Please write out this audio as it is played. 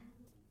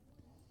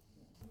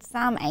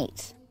Psalm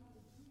 8.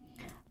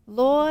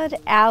 Lord,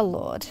 our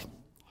Lord,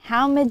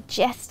 how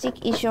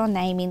majestic is your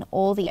name in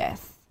all the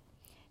earth.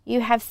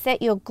 You have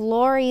set your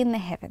glory in the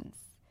heavens.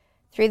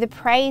 Through the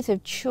praise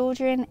of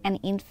children and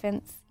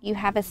infants, you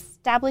have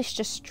established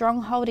a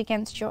stronghold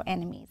against your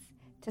enemies,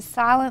 to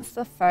silence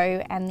the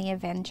foe and the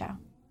avenger.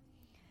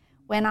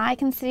 When I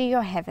consider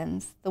your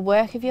heavens, the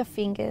work of your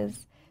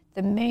fingers,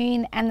 the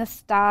moon and the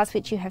stars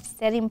which you have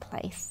set in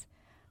place,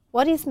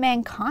 what is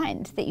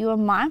mankind that you are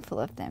mindful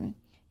of them,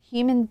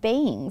 human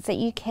beings that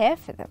you care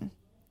for them?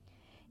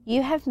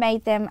 You have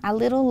made them a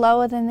little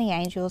lower than the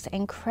angels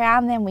and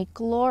crowned them with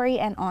glory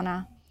and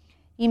honour.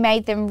 You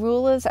made them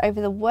rulers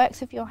over the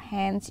works of your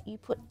hands. You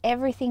put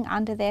everything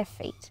under their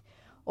feet,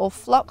 all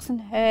flocks and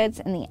herds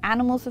and the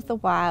animals of the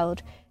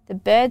wild, the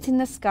birds in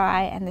the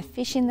sky and the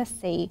fish in the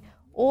sea,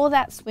 all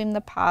that swim the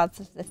paths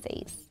of the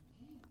seas.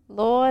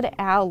 Lord,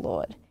 our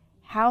Lord,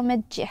 how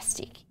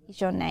majestic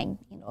is your name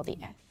in all the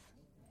earth.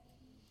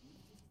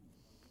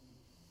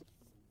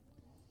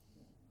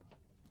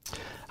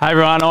 Hey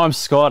everyone, I'm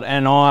Scott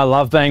and I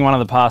love being one of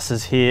the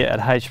pastors here at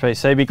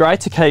HBC. It'd be great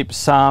to keep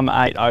Psalm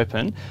 8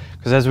 open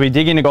because as we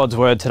dig into God's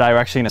Word today, we're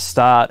actually going to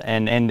start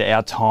and end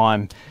our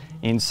time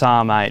in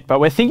Psalm 8. But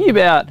we're thinking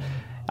about,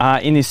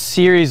 in this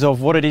series of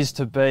what it is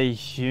to be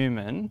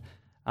human,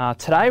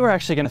 today we're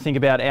actually going to think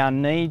about our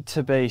need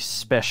to be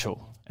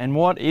special. And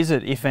what is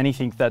it, if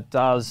anything, that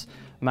does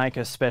make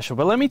us special?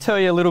 But let me tell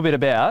you a little bit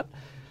about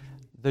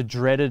the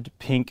dreaded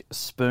pink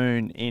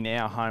spoon in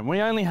our home.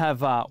 We only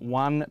have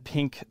one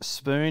pink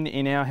spoon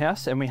in our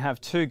house and we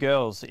have two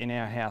girls in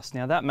our house.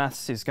 Now that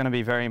maths is going to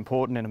be very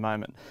important in a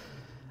moment.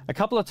 A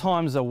couple of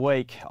times a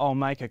week I'll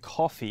make a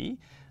coffee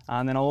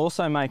and then I'll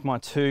also make my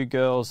two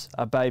girls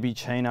a baby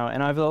chino.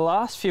 And over the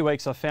last few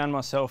weeks I've found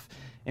myself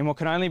in what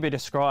can only be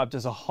described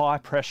as a high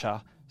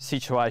pressure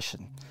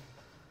situation.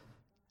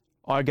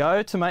 I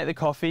go to make the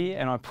coffee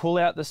and I pull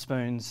out the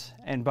spoons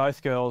and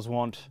both girls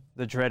want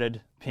the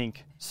dreaded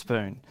pink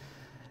spoon.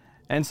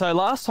 And so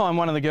last time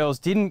one of the girls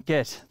didn't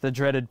get the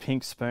dreaded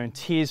pink spoon,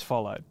 tears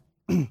followed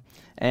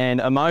and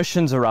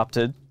emotions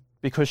erupted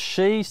because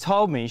she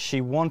told me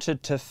she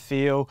wanted to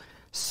feel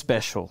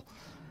special.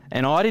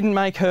 And I didn't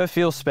make her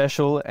feel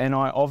special and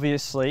I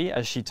obviously,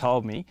 as she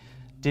told me,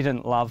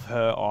 didn't love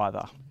her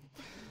either.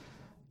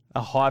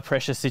 A high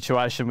pressure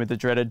situation with the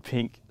dreaded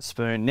pink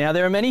spoon. Now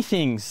there are many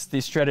things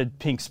this dreaded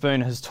pink spoon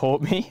has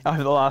taught me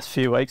over the last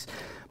few weeks,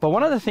 but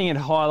one of the things it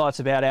highlights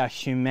about our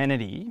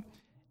humanity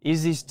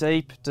is this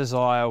deep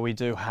desire we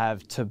do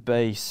have to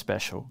be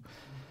special.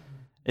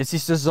 It's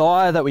this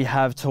desire that we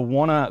have to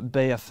want to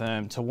be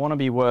affirmed, to want to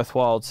be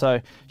worthwhile. So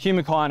Hugh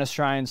Mackay, an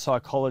Australian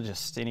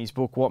psychologist, in his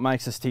book What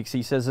Makes Us Tick,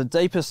 he says the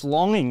deepest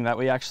longing that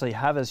we actually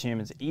have as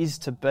humans is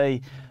to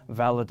be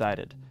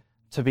validated,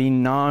 to be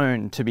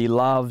known, to be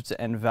loved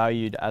and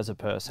valued as a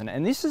person.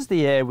 And this is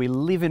the air we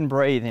live and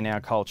breathe in our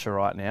culture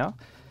right now.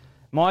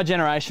 My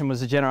generation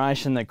was a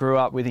generation that grew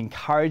up with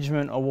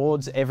encouragement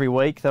awards every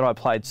week that I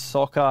played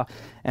soccer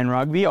and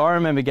rugby. I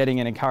remember getting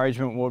an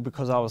encouragement award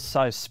because I was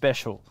so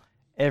special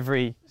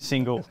every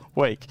single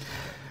week.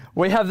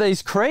 We have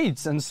these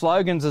creeds and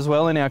slogans as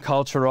well in our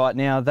culture right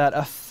now that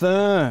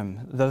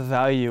affirm the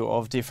value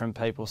of different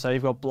people. So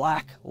you've got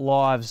Black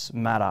Lives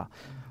Matter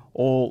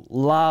or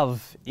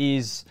love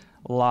is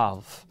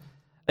love.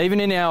 Even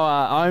in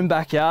our own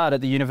backyard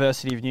at the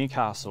University of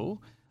Newcastle,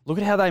 look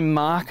at how they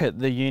market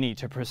the uni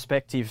to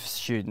prospective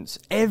students.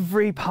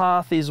 Every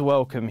path is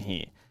welcome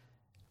here.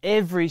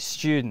 Every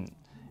student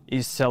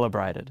is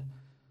celebrated.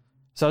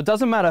 So it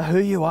doesn't matter who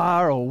you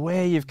are or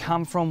where you've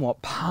come from,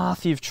 what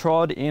path you've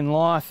trod in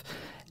life,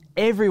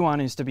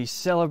 everyone is to be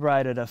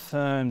celebrated,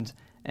 affirmed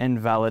and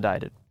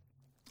validated.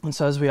 And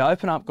so as we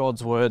open up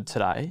God's Word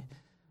today,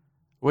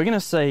 we're going to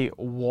see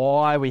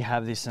why we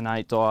have this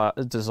innate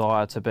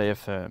desire to be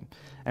affirmed.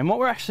 And what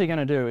we're actually going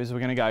to do is we're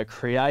going to go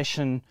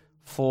creation,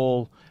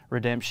 fall,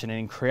 redemption. And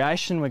in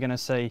creation, we're going to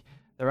see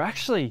they're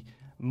actually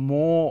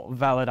more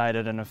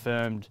validated and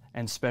affirmed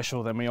and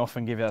special than we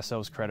often give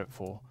ourselves credit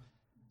for.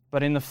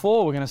 But in the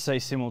fall, we're going to see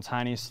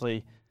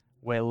simultaneously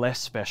we're less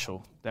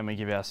special than we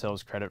give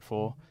ourselves credit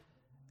for.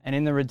 And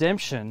in the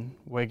redemption,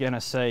 we're going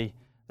to see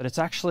that it's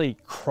actually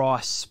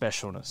Christ's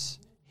specialness,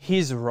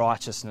 his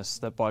righteousness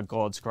that by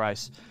God's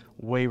grace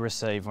we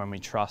receive when we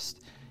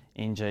trust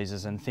in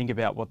Jesus, and think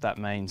about what that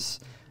means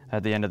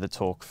at the end of the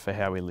talk for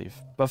how we live.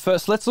 But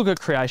first, let's look at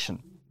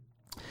creation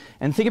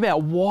and think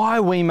about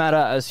why we matter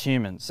as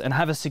humans and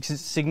have a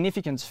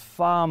significance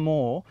far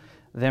more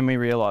than we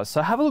realise.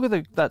 So have a look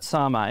at that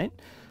Psalm 8.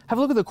 Have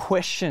a look at the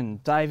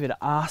question David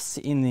asks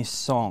in this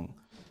song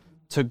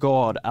to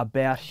God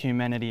about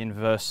humanity in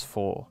verse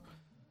 4.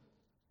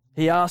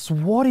 He asks,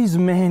 what is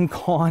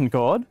mankind,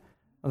 God,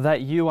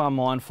 that you are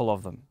mindful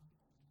of them?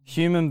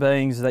 Human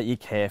beings that you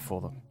care for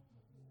them.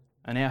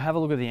 And now have a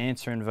look at the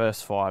answer in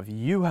verse 5.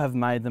 You have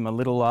made them a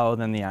little lower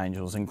than the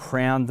angels and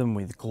crowned them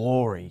with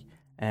glory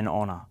and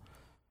honour.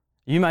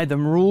 You made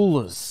them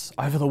rulers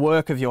over the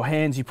work of your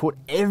hands. You put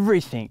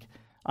everything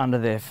under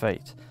their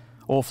feet.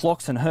 All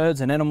flocks and herds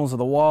and animals of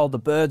the wild, the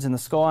birds in the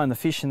sky and the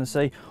fish in the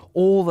sea,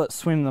 all that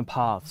swim the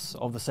paths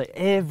of the sea,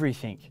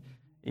 everything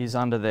is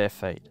under their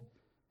feet.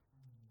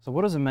 So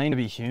what does it mean to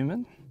be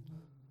human?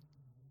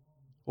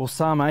 Well,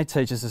 Psalm 8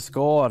 teaches us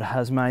God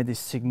has made this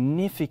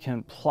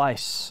significant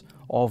place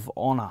of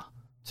honour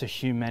to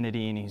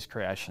humanity in his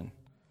creation.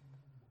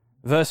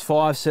 Verse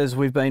 5 says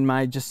we've been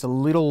made just a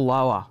little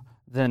lower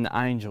than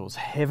angels,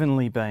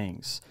 heavenly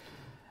beings.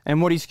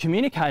 And what he's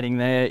communicating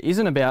there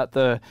isn't about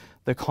the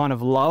kind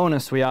of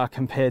lowness we are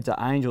compared to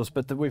angels,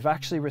 but that we've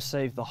actually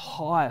received the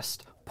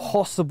highest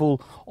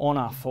possible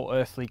honour for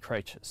earthly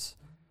creatures.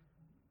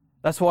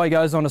 That's why he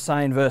goes on to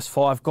say in verse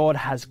 5, God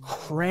has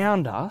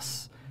crowned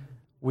us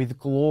with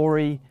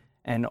glory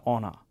and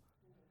honour.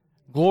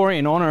 Glory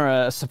and honour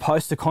are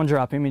supposed to conjure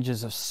up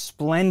images of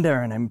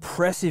splendour and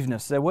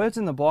impressiveness. They're words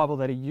in the Bible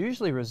that are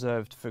usually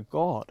reserved for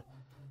God.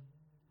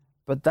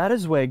 But that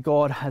is where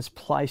God has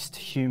placed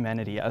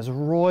humanity as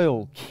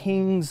royal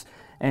kings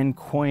and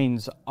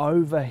queens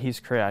over his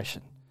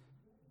creation.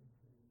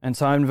 And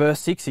so in verse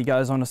 6 he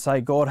goes on to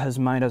say God has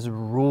made us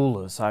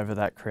rulers over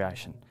that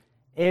creation.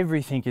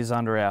 Everything is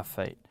under our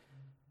feet.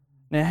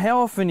 Now, how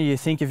often do you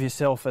think of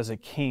yourself as a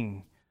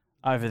king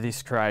over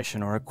this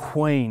creation or a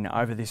queen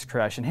over this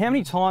creation? How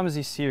many times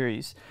this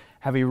series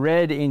have we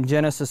read in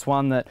Genesis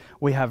 1 that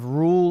we have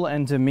rule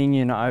and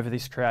dominion over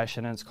this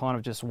creation, and it's kind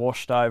of just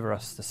washed over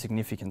us the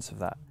significance of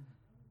that?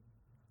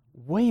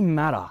 We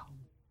matter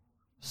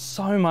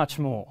so much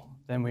more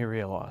than we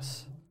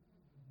realise.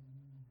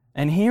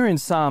 And here in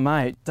Psalm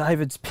 8,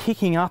 David's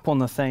picking up on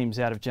the themes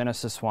out of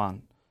Genesis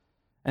 1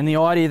 and the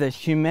idea that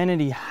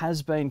humanity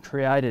has been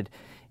created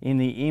in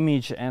the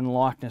image and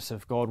likeness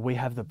of God. We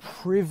have the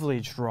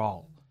privileged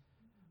role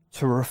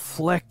to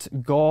reflect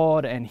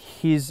God and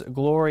his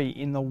glory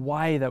in the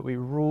way that we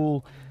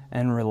rule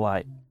and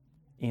relate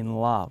in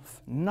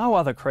love. No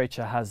other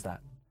creature has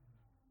that.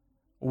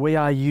 We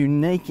are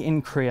unique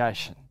in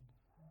creation.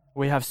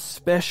 We have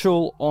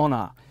special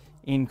honour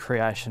in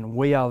creation.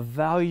 We are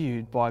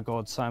valued by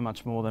God so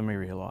much more than we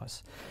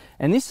realise.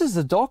 And this is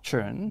the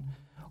doctrine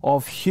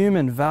of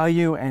human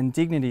value and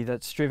dignity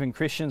that's driven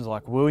Christians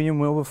like William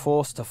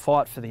Wilberforce to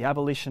fight for the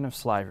abolition of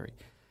slavery.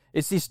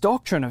 It's this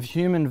doctrine of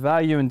human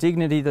value and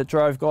dignity that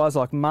drove guys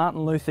like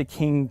Martin Luther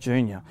King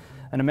Jr.,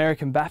 an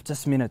American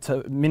Baptist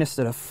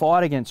minister, to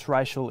fight against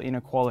racial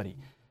inequality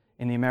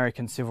in the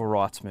American Civil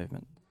Rights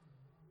Movement.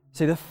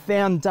 See, the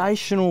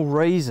foundational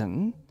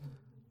reason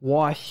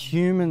why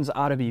humans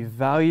are to be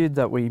valued,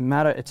 that we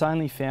matter, it's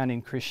only found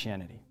in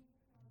Christianity.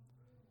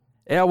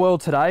 Our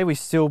world today, we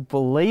still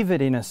believe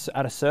it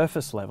at a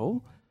surface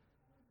level.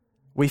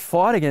 We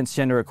fight against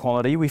gender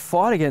equality, we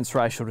fight against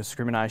racial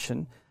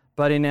discrimination,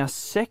 but in our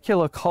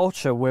secular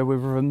culture where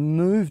we've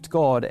removed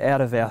God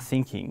out of our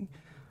thinking,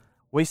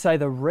 we say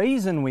the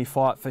reason we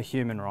fight for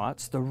human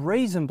rights, the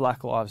reason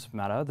Black Lives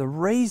Matter, the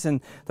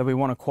reason that we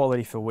want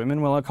equality for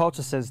women, well, our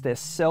culture says they're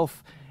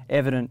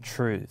self-evident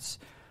truths.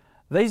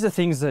 These are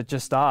things that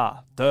just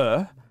are,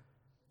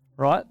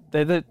 right?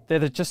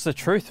 They're just the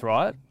truth,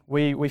 right?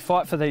 We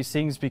fight for these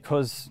things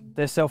because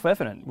they're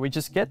self-evident. We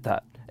just get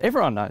that.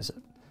 Everyone knows it.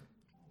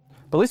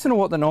 But listen to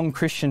what the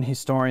non-Christian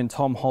historian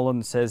Tom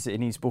Holland says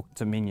in his book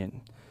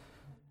Dominion.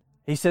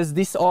 He says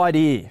this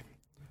idea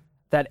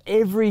that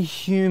every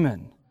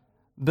human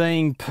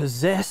being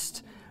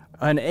possessed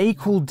an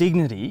equal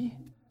dignity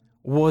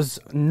was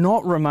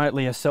not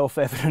remotely a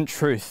self-evident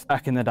truth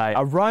back in the day.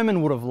 A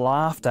Roman would have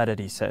laughed at it,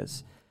 he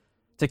says.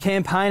 To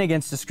campaign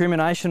against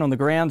discrimination on the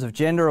grounds of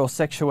gender or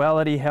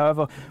sexuality,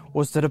 however,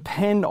 was to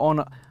depend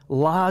on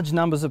large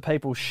numbers of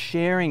people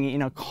sharing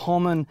in a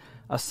common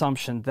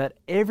assumption that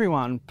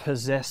everyone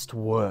possessed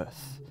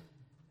worth.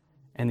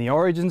 And the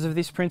origins of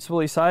this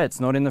principle, he say, it's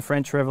not in the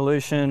French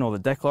Revolution or the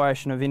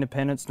Declaration of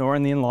Independence, nor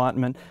in the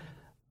Enlightenment,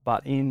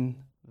 but in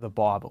the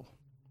Bible.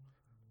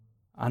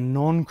 A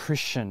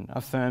non-Christian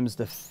affirms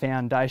the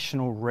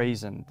foundational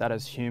reason that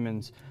as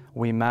humans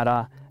we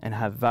matter and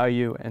have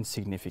value and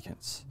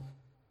significance.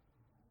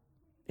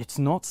 It's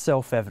not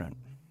self-evident.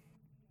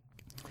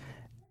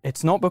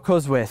 It's not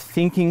because we're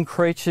thinking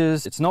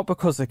creatures. It's not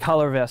because the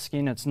colour of our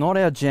skin. It's not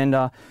our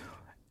gender.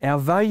 Our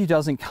value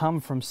doesn't come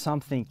from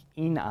something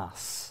in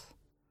us.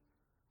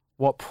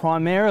 What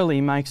primarily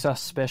makes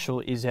us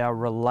special is our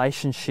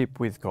relationship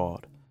with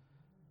God.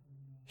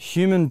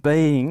 Human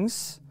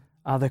beings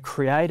are the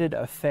created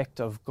effect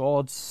of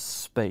God's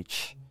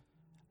speech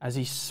as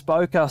he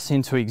spoke us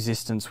into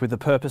existence with the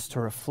purpose to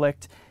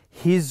reflect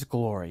his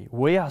glory.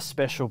 We are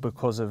special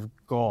because of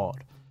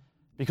God,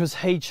 because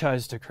he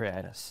chose to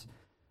create us,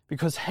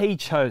 because he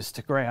chose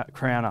to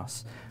crown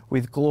us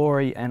with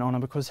glory and honour,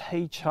 because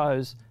he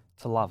chose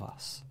to love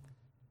us.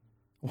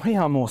 We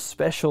are more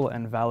special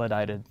and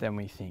validated than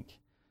we think.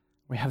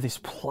 We have this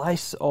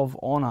place of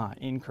honour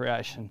in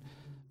creation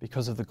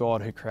because of the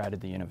God who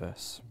created the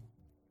universe.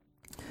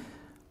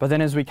 But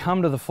then as we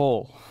come to the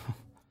fall,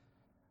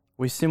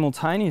 we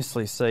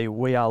simultaneously see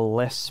we are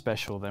less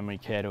special than we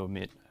care to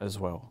admit as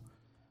well.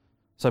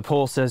 So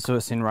Paul says to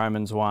us in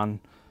Romans 1,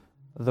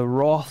 the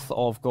wrath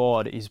of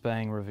God is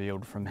being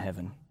revealed from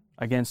heaven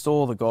against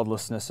all the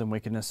godlessness and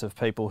wickedness of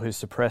people who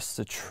suppress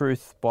the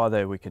truth by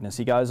their wickedness.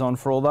 He goes on,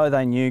 for although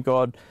they knew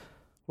God,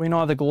 we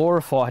neither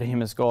glorified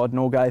him as God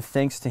nor gave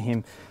thanks to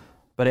him,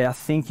 but our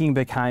thinking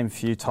became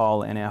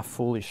futile and our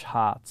foolish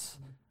hearts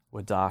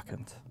were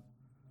darkened.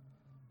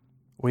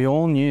 We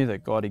all knew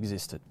that God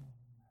existed,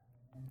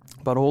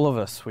 but all of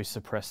us, we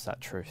suppress that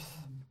truth.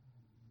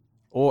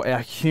 Or our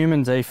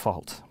human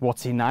default,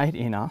 what's innate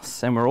in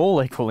us, and we're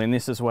all equal in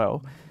this as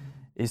well,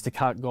 is to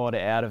cut God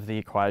out of the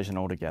equation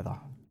altogether.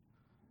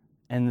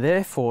 And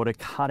therefore to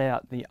cut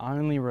out the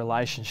only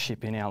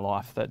relationship in our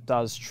life that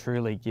does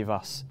truly give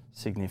us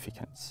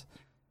significance.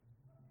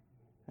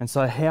 And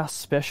so how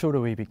special do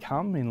we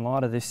become in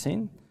light of this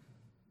sin?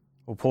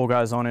 Well, Paul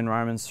goes on in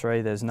Romans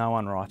 3, there's no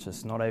one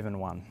righteous, not even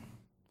one.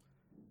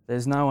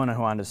 There's no one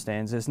who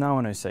understands, there's no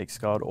one who seeks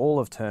God. All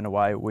have turned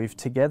away. We've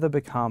together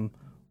become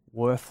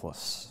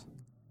worthless.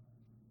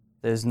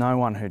 There's no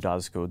one who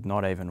does good,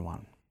 not even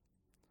one.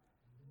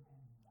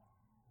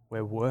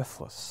 We're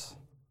worthless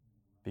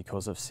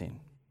because of sin.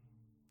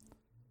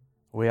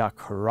 We are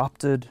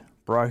corrupted,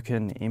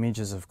 broken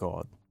images of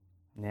God,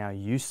 now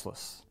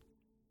useless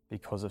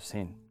because of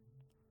sin.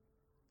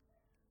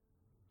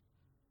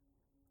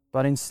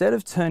 But instead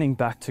of turning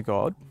back to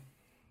God,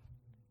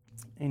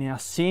 in our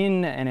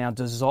sin and our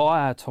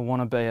desire to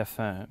want to be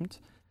affirmed,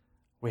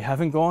 we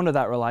haven't gone to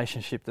that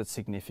relationship that's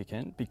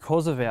significant.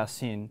 Because of our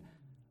sin,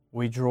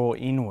 we draw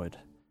inward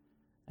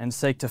and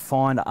seek to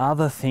find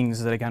other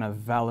things that are going to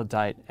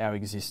validate our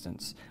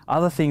existence,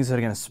 other things that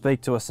are going to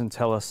speak to us and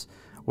tell us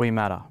we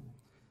matter.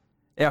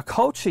 Our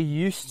culture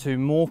used to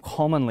more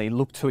commonly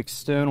look to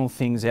external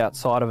things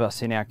outside of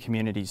us in our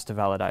communities to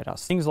validate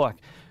us. Things like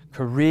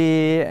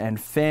career and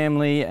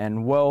family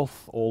and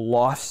wealth or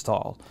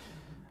lifestyle.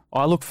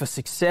 I look for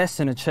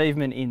success and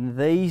achievement in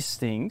these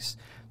things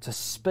to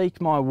speak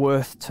my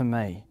worth to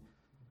me,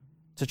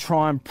 to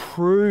try and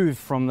prove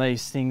from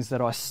these things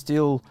that I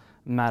still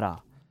matter.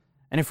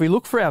 And if we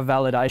look for our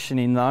validation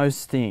in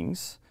those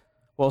things,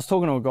 well, I was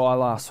talking to a guy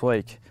last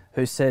week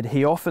who said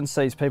he often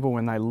sees people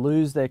when they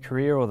lose their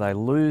career or they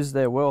lose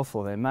their wealth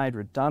or they're made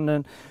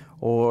redundant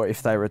or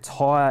if they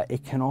retire,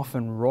 it can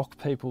often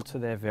rock people to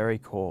their very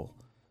core.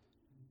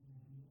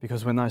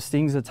 Because when those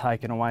things are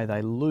taken away,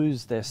 they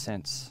lose their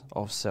sense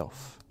of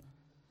self.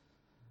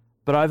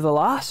 But over the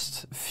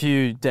last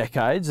few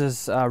decades,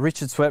 as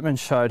Richard Sweatman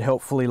showed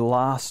helpfully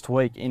last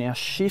week, in our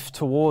shift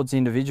towards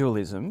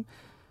individualism,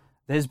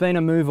 there's been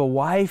a move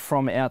away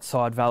from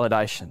outside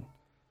validation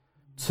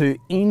to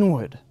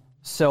inward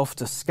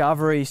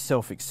self-discovery,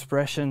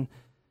 self-expression.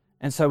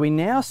 And so we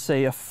now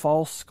see a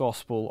false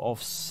gospel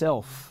of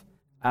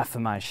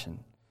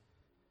self-affirmation.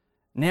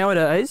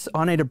 Nowadays,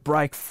 I need to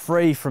break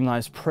free from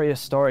those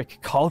prehistoric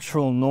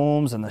cultural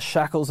norms and the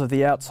shackles of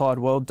the outside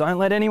world. Don't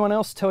let anyone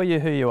else tell you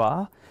who you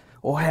are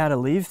or how to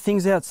live.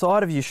 Things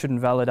outside of you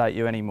shouldn't validate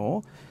you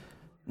anymore.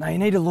 No, you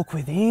need to look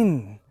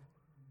within.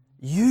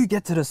 You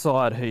get to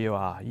decide who you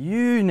are.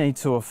 You need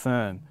to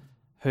affirm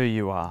who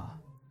you are.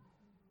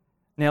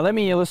 Now, let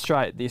me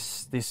illustrate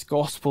this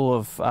gospel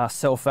of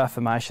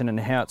self-affirmation and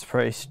how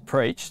it's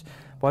preached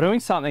by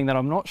doing something that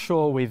I'm not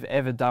sure we've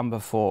ever done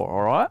before,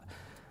 all right?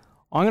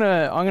 I'm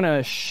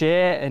gonna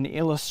share an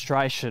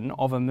illustration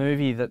of a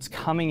movie that's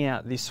coming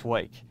out this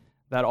week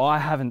that I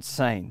haven't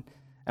seen.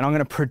 And I'm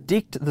gonna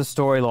predict the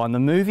storyline. The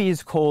movie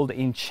is called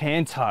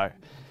Enchanto.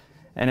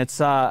 And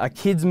it's a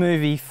kids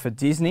movie for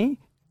Disney.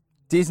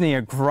 Disney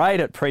are great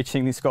at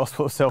preaching this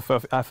gospel of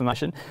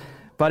self-affirmation.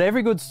 But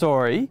every good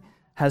story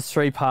has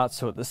three parts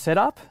to it: the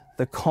setup,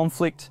 the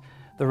conflict,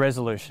 the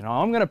resolution.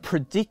 I'm gonna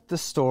predict the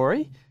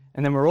story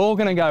and then we're all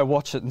gonna go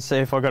watch it and see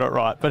if I got it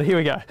right. But here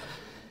we go.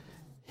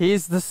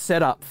 Here's the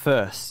setup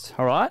first,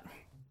 all right?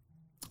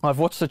 I've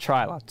watched the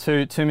trailer,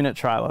 two-minute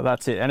trailer,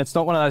 that's it. And it's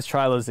not one of those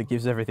trailers that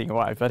gives everything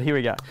away, but here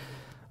we go.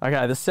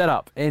 Okay, the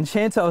setup.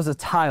 Enchanto is a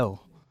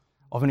tale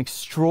of an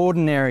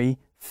extraordinary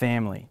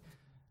family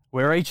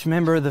where each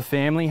member of the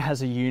family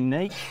has a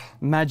unique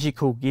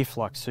magical gift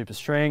like super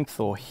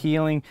strength or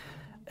healing.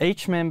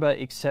 Each member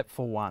except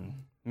for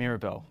one,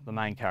 Mirabel, the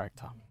main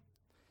character.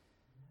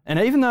 And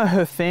even though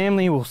her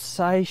family will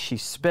say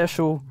she's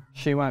special,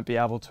 she won't be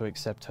able to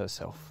accept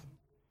herself.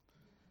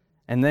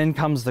 And then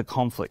comes the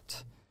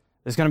conflict.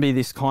 There's going to be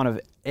this kind of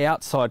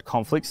outside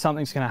conflict.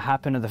 Something's going to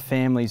happen to the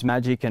family's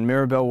magic and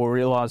Mirabel will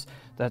realise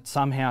that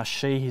somehow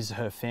she is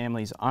her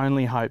family's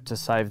only hope to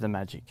save the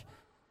magic.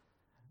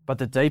 But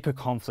the deeper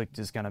conflict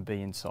is going to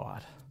be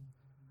inside.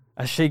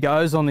 As she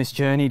goes on this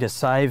journey to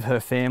save her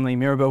family,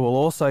 Mirabel will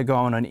also go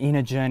on an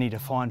inner journey to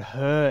find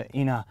her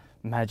inner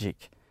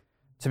magic,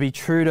 to be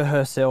true to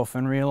herself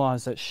and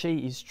realise that she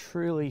is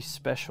truly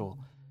special.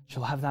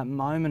 She'll have that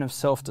moment of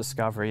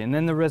self-discovery, and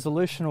then the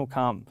resolution will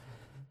come.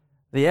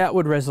 The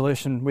outward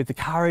resolution, with the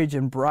courage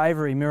and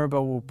bravery,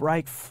 Mirabel will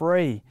break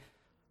free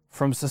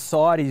from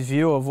society's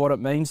view of what it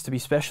means to be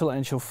special,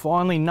 and she'll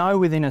finally know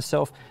within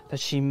herself that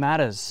she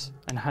matters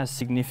and has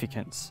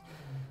significance.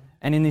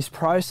 And in this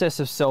process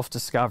of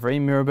self-discovery,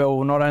 Mirabel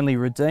will not only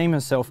redeem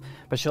herself,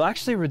 but she'll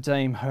actually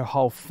redeem her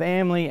whole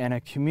family and her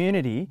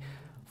community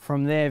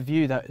from their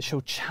view, that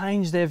she'll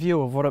change their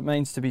view of what it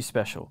means to be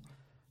special.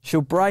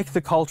 She'll break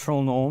the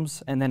cultural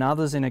norms, and then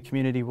others in a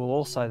community will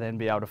also then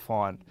be able to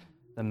find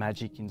the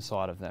magic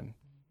inside of them.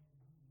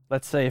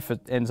 Let's see if it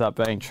ends up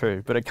being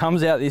true. But it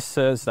comes out this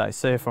Thursday,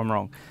 see if I'm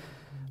wrong.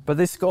 But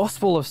this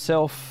gospel of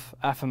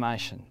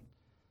self-affirmation,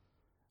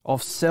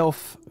 of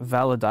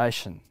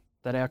self-validation,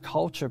 that our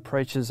culture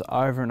preaches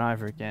over and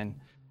over again,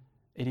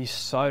 it is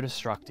so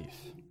destructive.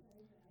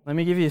 Let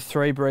me give you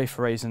 3 brief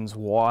reasons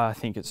why I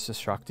think it's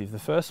destructive. The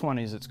first one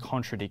is it's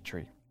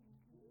contradictory.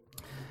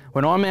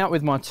 When I'm out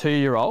with my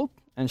 2-year-old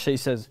and she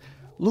says,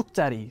 "Look,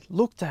 Daddy,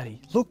 look,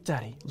 Daddy, look,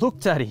 Daddy, look,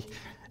 Daddy,"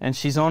 and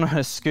she's on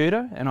her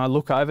scooter and I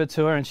look over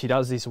to her and she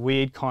does this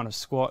weird kind of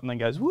squat and then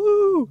goes,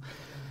 "Woo!"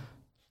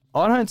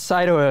 I don't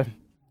say to her,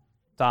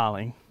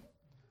 "Darling,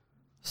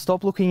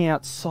 stop looking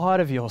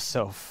outside of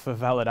yourself for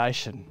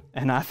validation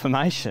and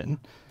affirmation."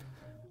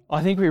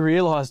 I think we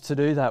realise to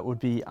do that would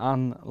be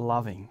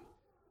unloving.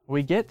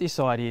 We get this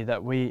idea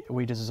that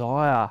we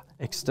desire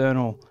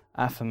external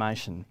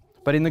affirmation.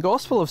 But in the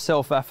gospel of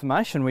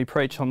self-affirmation, we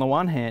preach on the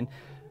one hand,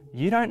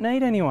 you don't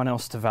need anyone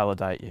else to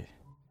validate you.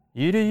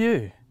 You do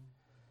you.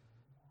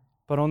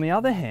 But on the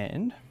other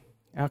hand,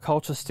 our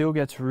culture still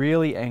gets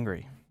really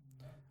angry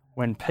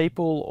when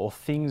people or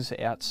things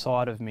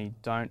outside of me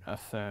don't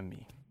affirm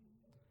me.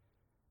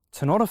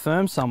 To not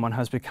affirm someone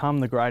has become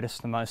the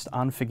greatest and most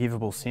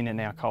unforgivable sin in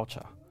our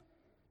culture.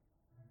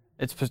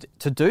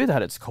 To do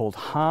that, it's called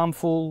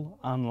harmful,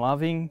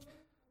 unloving.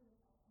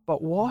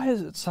 But why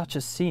is it such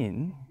a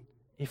sin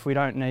if we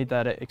don't need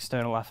that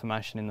external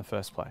affirmation in the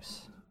first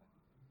place?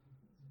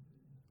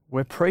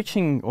 We're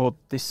preaching, or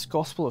this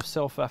gospel of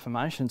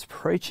self-affirmation is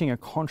preaching a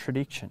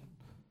contradiction.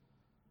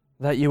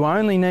 That you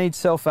only need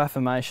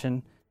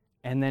self-affirmation,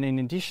 and then in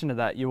addition to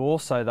that, you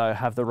also, though,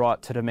 have the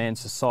right to demand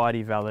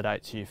society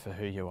validates you for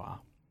who you are.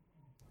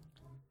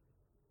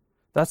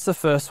 That's the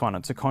first one,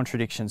 it's a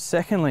contradiction.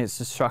 Secondly, it's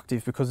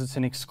destructive because it's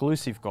an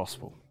exclusive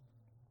gospel.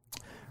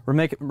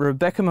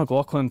 Rebecca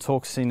McLaughlin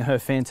talks in her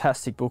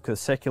fantastic book, The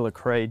Secular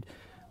Creed,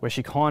 where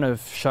she kind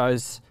of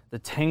shows the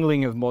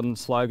tangling of modern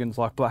slogans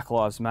like Black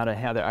Lives Matter,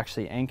 how they're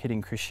actually anchored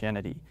in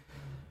Christianity.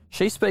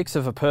 She speaks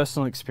of a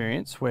personal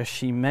experience where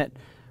she met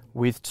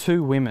with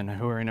 2 women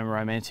who were in a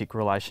romantic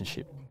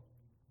relationship.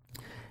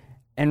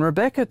 And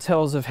Rebecca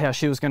tells of how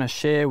she was going to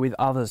share with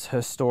others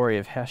her story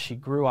of how she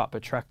grew up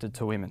attracted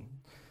to women,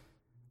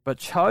 but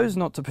chose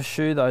not to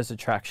pursue those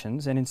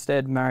attractions and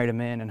instead married a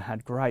man and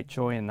had great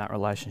joy in that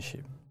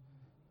relationship.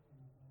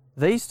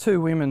 These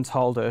 2 women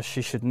told her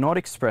she should not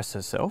express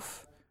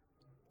herself.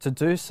 To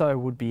do so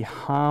would be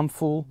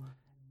harmful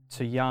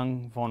to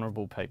young,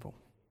 vulnerable people.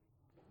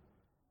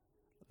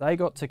 They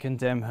got to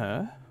condemn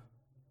her,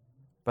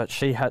 but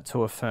she had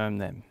to affirm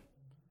them.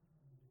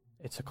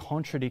 It's a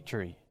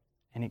contradictory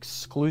and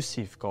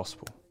exclusive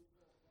gospel,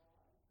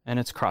 and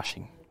it's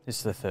crushing. This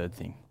is the third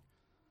thing.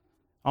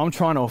 I'm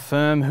trying to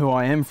affirm who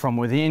I am from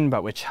within,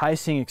 but we're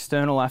chasing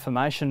external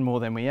affirmation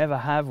more than we ever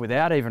have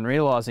without even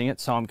realising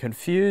it, so I'm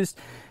confused.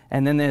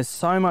 And then there's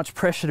so much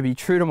pressure to be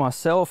true to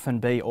myself and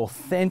be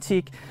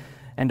authentic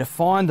and to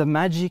find the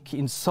magic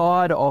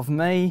inside of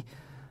me.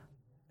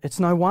 It's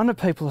no wonder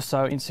people are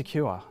so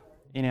insecure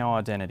in our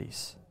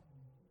identities.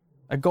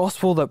 A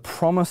gospel that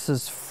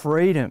promises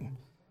freedom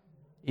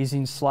is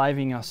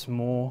enslaving us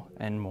more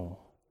and more.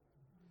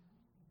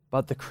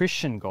 But the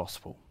Christian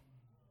gospel,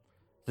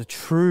 the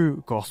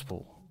true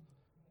gospel,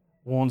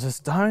 warns us,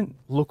 don't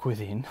look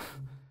within.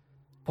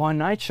 By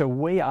nature,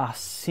 we are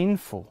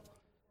sinful.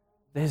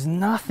 There's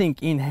nothing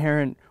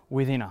inherent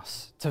within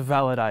us to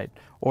validate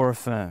or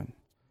affirm.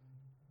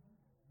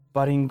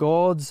 But in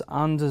God's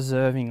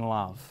undeserving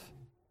love,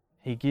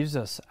 He gives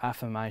us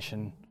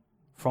affirmation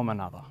from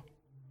another.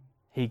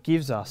 He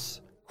gives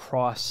us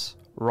Christ's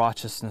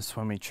righteousness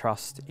when we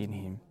trust in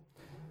Him.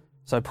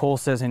 So Paul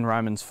says in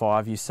Romans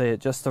 5, you see, at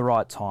just the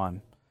right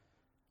time,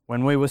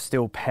 when we were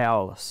still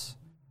powerless,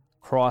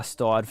 Christ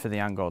died for the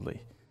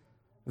ungodly.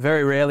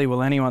 Very rarely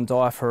will anyone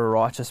die for a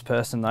righteous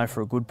person, though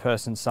for a good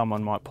person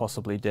someone might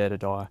possibly dare to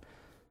die.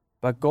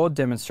 But God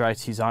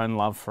demonstrates His own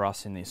love for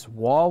us in this.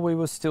 While we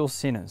were still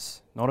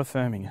sinners, not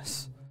affirming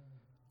us,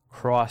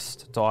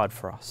 Christ died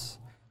for us.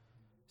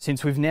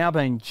 Since we've now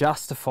been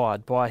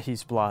justified by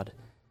His blood,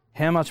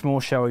 how much more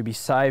shall we be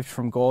saved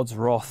from God's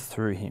wrath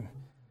through Him?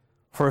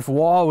 For if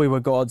while we were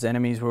God's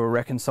enemies we were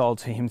reconciled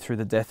to Him through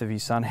the death of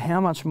His Son,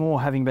 how much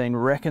more, having been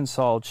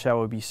reconciled,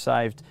 shall we be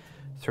saved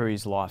through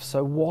His life?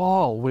 So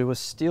while we were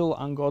still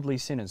ungodly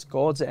sinners,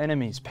 God's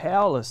enemies,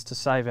 powerless to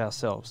save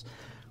ourselves,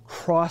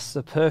 Christ,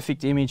 the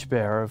perfect image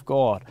bearer of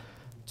God,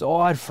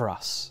 died for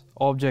us,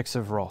 objects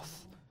of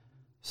wrath,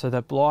 so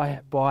that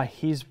by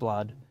His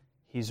blood,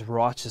 His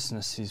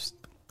righteousness is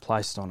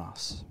placed on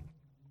us.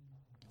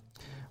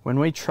 When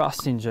we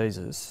trust in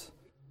Jesus,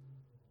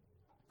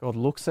 God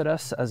looks at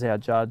us as our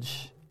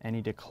judge and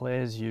He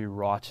declares you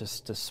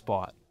righteous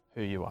despite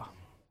who you are.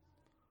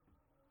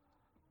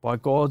 By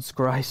God's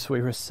grace, we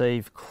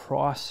receive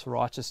Christ's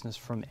righteousness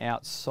from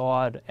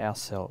outside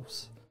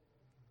ourselves.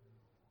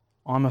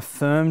 I'm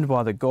affirmed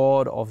by the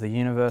God of the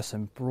universe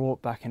and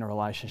brought back in a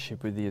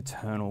relationship with the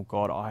eternal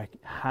God. I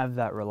have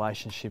that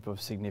relationship of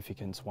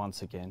significance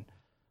once again,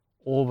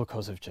 all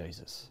because of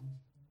Jesus.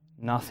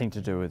 Nothing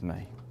to do with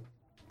me.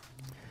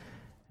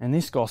 And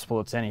this gospel,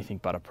 it's anything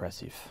but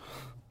oppressive.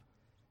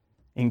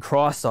 In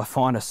Christ, I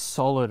find a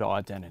solid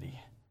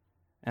identity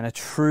and a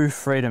true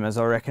freedom as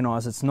I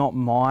recognise it's not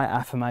my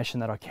affirmation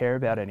that I care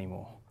about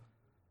anymore.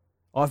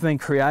 I've been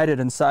created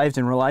and saved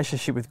in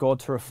relationship with God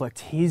to reflect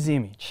His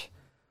image,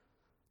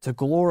 to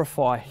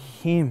glorify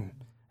Him.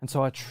 And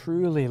so I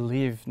truly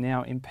live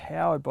now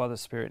empowered by the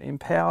Spirit,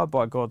 empowered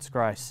by God's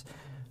grace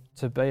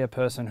to be a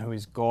person who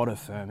is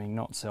God-affirming,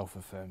 not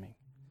self-affirming.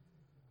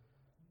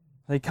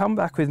 So come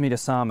back with me to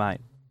Psalm 8.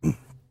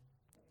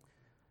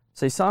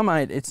 See, Psalm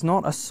 8, it's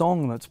not a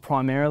song that's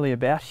primarily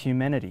about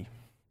humanity,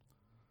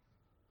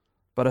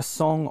 but a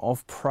song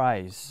of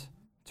praise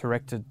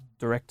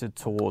directed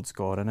towards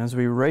God. And as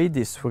we read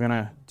this, we're going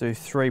to do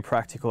 3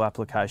 practical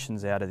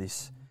applications out of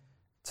this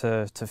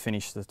to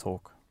finish the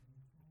talk.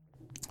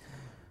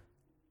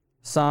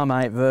 Psalm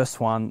 8 verse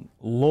 1,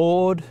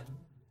 Lord,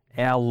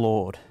 our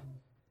Lord,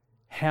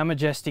 how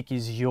majestic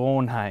is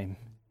your name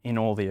in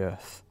all the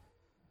earth.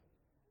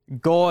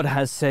 God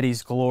has set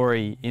His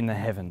glory in the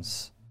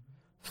heavens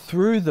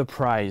through the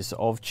praise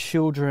of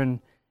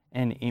children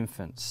and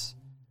infants.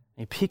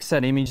 He picks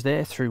that image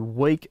there through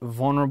weak,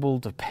 vulnerable,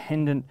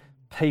 dependent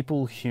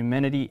people,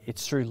 humanity.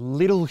 It's through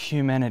little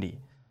humanity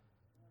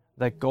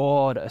that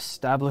God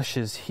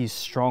establishes His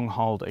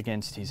stronghold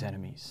against His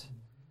enemies.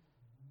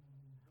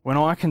 When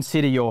I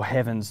consider your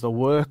heavens, the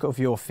work of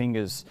your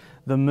fingers,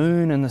 the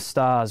moon and the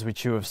stars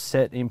which you have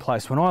set in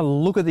place, when I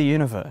look at the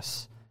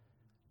universe,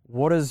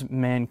 what is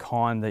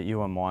mankind that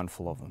you are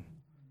mindful of them?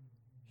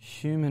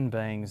 Human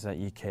beings that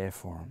you care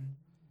for them.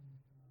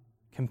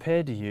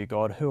 Compared to you,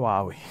 God, who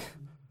are we? A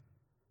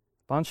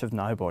bunch of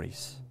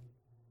nobodies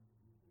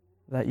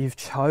that you've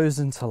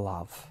chosen to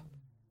love,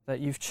 that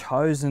you've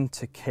chosen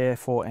to care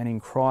for, and in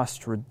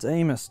Christ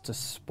redeem us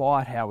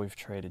despite how we've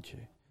treated you.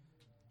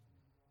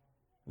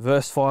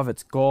 Verse 5,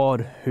 it's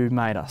God who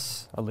made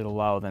us a little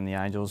lower than the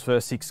angels.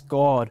 Verse 6,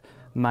 God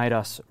made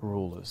us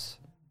rulers.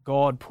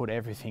 God put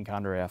everything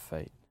under our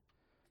feet.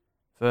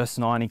 Verse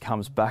 9, he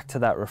comes back to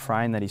that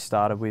refrain that he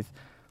started with,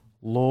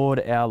 Lord,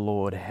 our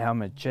Lord, how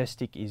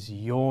majestic is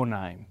your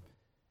name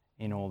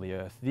in all the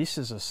earth. This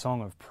is a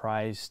song of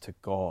praise to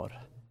God.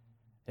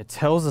 It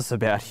tells us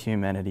about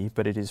humanity,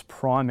 but it is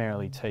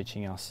primarily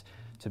teaching us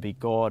to be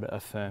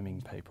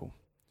God-affirming people.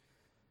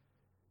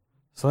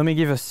 So let me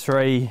give us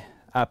 3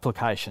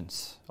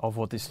 applications of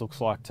what this looks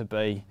like to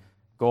be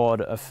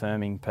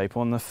God-affirming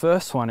people. And the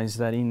first one is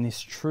that in this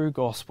true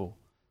gospel,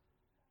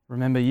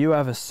 remember, you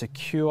have a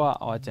secure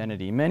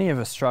identity. Many of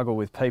us struggle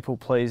with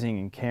people-pleasing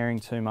and caring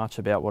too much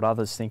about what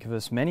others think of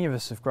us. Many of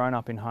us have grown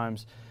up in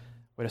homes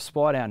where,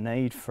 despite our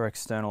need for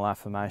external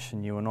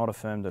affirmation, you are not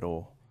affirmed at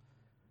all.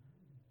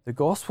 The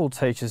gospel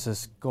teaches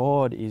us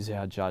God is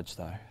our judge,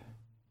 though,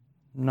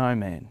 no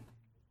man.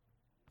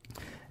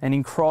 And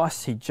in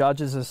Christ, He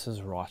judges us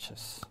as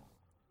righteous,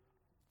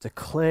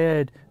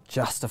 declared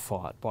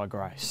justified by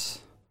grace.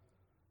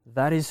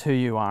 That is who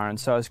you are. And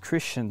so as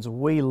Christians,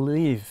 we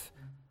live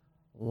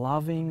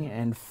loving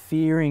and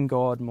fearing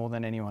God more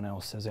than anyone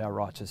else as our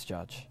righteous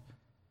judge.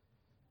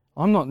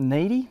 I'm not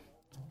needy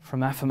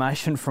from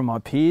affirmation from my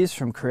peers,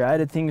 from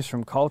created things,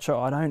 from culture.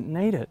 I don't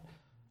need it.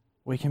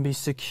 We can be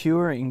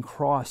secure in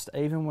Christ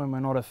even when we're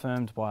not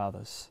affirmed by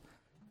others.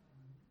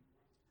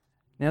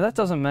 Now that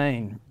doesn't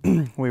mean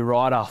we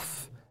write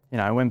off,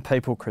 when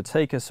people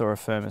critique us or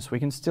affirm us. We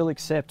can still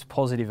accept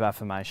positive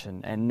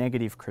affirmation and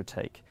negative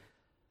critique.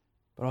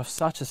 But I've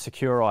such a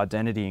secure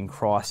identity in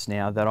Christ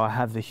now that I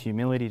have the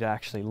humility to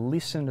actually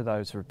listen to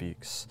those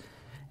rebukes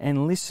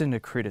and listen to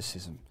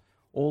criticism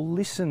or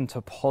listen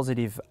to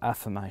positive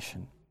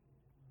affirmation.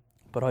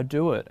 But I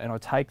do it and I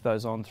take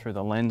those on through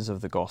the lens of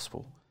the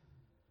gospel.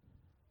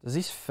 Does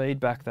this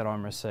feedback that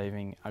I'm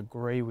receiving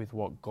agree with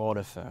what God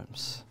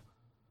affirms?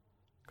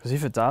 Because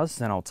if it does,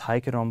 then I'll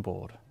take it on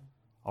board.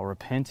 I'll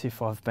repent if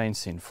I've been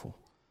sinful.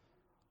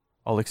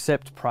 I'll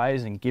accept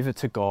praise and give it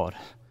to God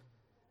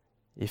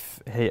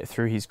if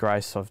through His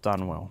grace I've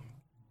done well.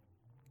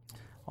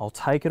 I'll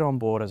take it on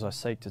board as I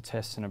seek to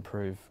test and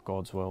improve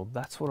God's will.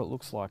 That's what it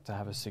looks like to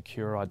have a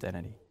secure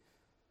identity.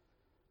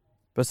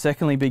 But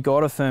secondly, be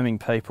God-affirming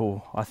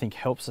people, I think,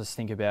 helps us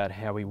think about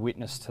how we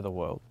witness to the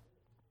world.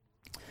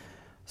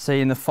 See,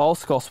 in the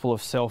false gospel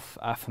of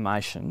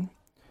self-affirmation,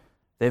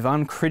 they've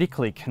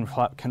uncritically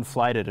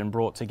conflated and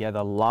brought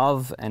together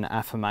love and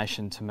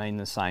affirmation to mean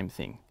the same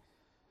thing.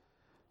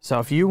 So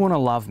if you want to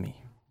love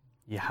me,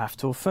 you have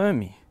to affirm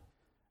me.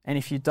 And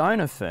if you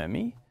don't affirm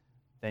me,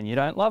 then you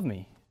don't love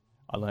me.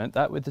 I learnt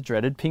that with the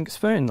dreaded pink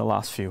spoon the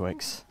last few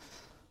weeks.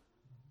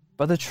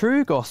 But the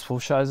true gospel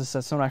shows us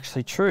that's not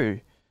actually true.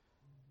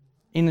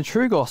 In the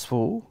true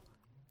gospel,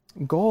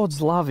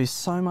 God's love is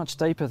so much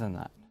deeper than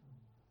that.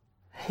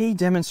 He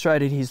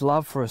demonstrated His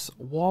love for us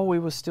while we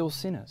were still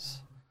sinners.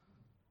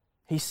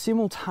 He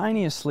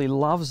simultaneously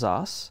loves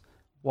us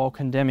while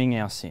condemning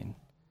our sin.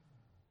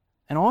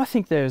 And I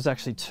think there's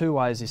actually two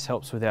ways this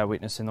helps with our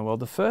witness in the world.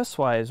 The first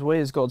way is we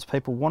as God's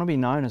people want to be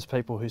known as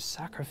people who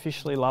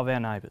sacrificially love our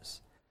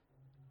neighbours.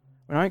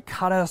 We don't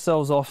cut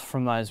ourselves off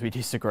from those we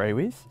disagree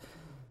with.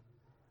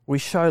 We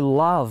show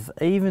love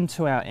even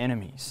to our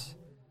enemies.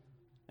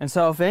 And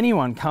so if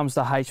anyone comes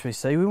to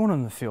HBC, we want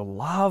them to feel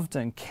loved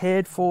and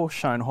cared for,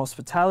 shown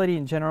hospitality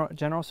and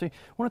generosity.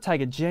 We want to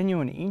take a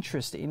genuine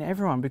interest in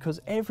everyone because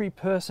every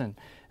person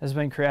has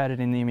been created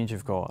in the image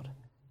of God.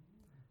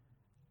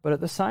 But at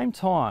the same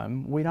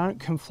time, we don't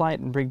conflate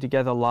and bring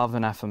together love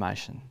and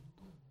affirmation.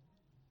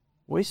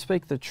 We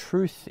speak the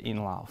truth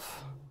in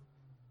love.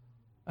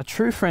 A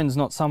true friend's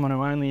not someone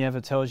who only ever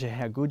tells you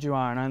how good you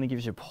are and only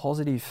gives you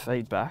positive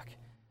feedback.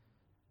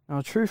 No,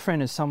 a true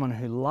friend is someone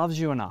who loves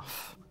you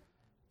enough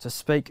to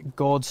speak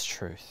God's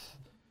truth,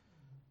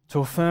 to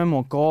affirm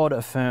what God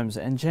affirms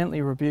and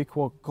gently rebuke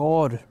what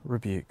God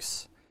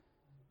rebukes.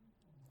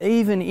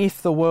 Even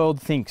if the world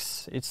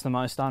thinks it's the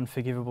most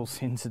unforgivable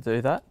sin to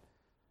do that,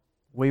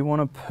 we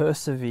want to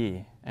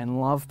persevere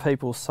and love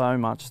people so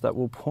much that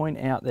we'll point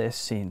out their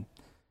sin,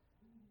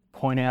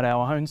 point out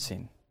our own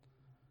sin,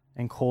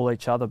 and call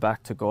each other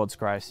back to God's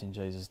grace in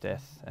Jesus'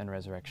 death and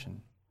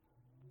resurrection.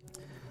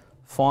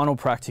 Final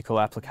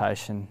practical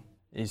application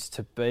is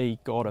to be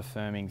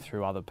God-affirming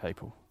through other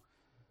people.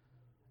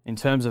 In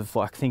terms of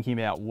like thinking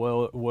about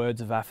words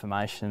of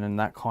affirmation and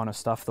that kind of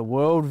stuff, the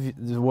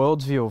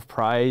world's view of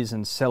praise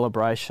and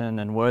celebration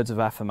and words of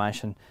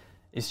affirmation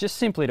is just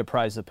simply to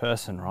praise the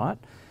person, right?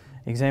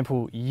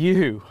 Example,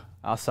 you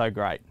are so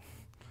great.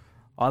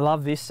 I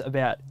love this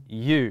about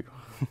you.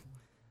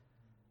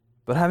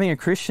 But having a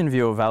Christian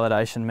view of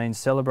validation means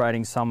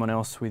celebrating someone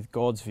else with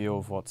God's view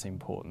of what's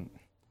important.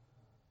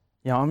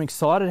 You know, I'm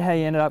excited how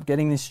you ended up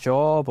getting this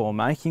job or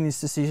making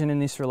this decision in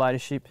this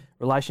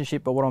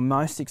relationship, but what I'm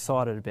most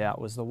excited about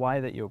was the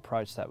way that you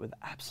approached that with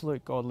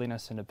absolute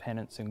godliness and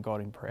dependence in God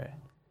in prayer.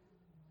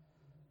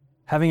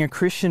 Having a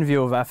Christian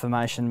view of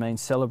affirmation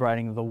means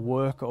celebrating the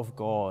work of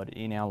God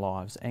in our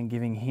lives and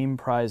giving Him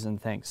praise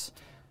and thanks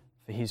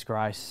for His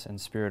grace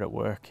and Spirit at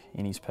work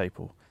in His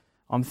people.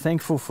 I'm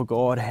thankful for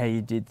God how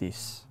you did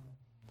this.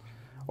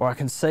 Or I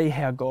can see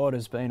how God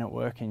has been at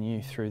work in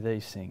you through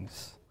these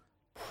things.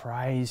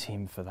 Praise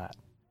Him for that.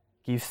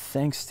 Give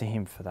thanks to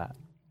Him for that.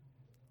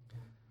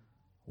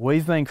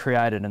 We've been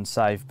created and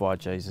saved by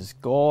Jesus.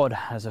 God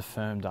has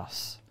affirmed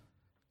us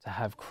to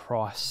have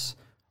Christ's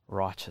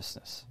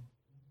righteousness.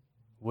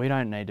 We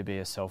don't need to be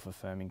a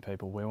self-affirming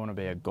people. We want to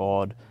be a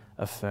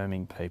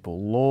God-affirming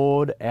people.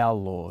 Lord, our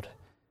Lord,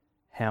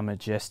 how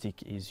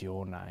majestic is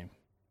your name.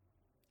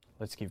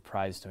 Let's give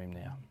praise to Him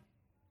now.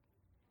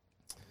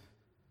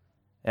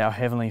 Our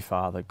Heavenly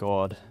Father,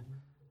 God,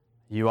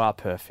 you are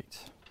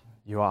perfect.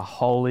 You are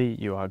holy,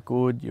 you are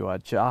good, you are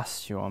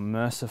just, you are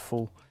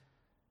merciful.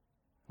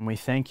 And we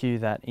thank you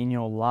that in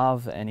your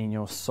love and in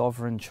your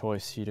sovereign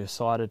choice, you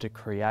decided to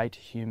create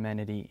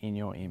humanity in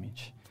your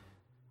image.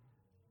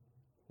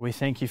 We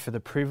thank you for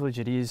the privilege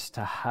it is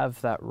to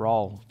have that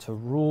role, to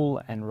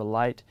rule and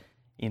relate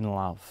in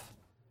love.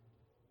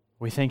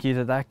 We thank you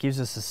that that gives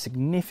us a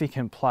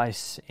significant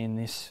place in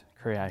this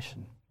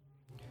creation.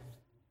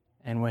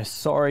 And we're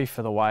sorry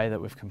for the way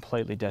that we've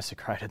completely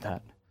desecrated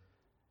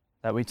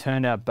that we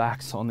turned our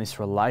backs on this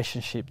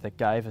relationship that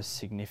gave us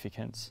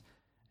significance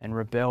and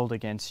rebelled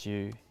against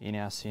you in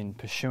our sin,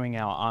 pursuing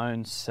our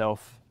own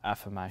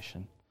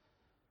self-affirmation.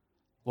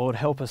 Lord,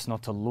 help us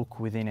not to look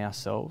within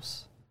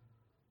ourselves,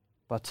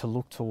 but to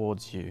look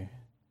towards you.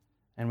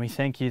 And we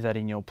thank you that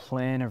in your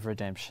plan of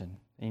redemption,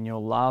 in your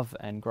love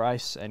and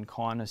grace and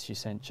kindness, you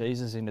sent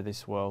Jesus into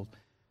this world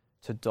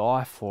to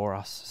die for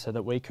us so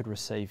that we could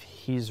receive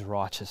his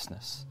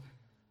righteousness.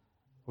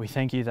 We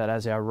thank you that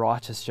as our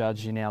righteous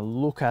judge, you now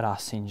look at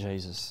us in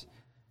Jesus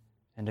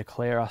and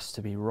declare us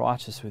to be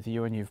righteous with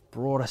you, and you've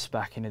brought us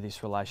back into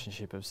this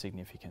relationship of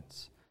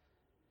significance.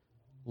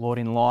 Lord,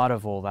 in light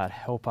of all that,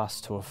 help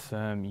us to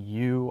affirm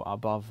you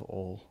above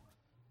all.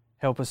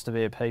 Help us to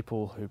be a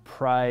people who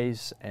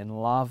praise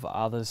and love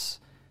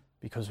others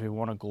because we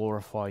want to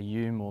glorify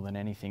you more than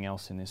anything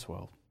else in this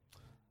world.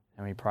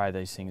 And we pray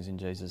these things in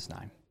Jesus'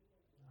 name.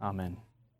 Amen.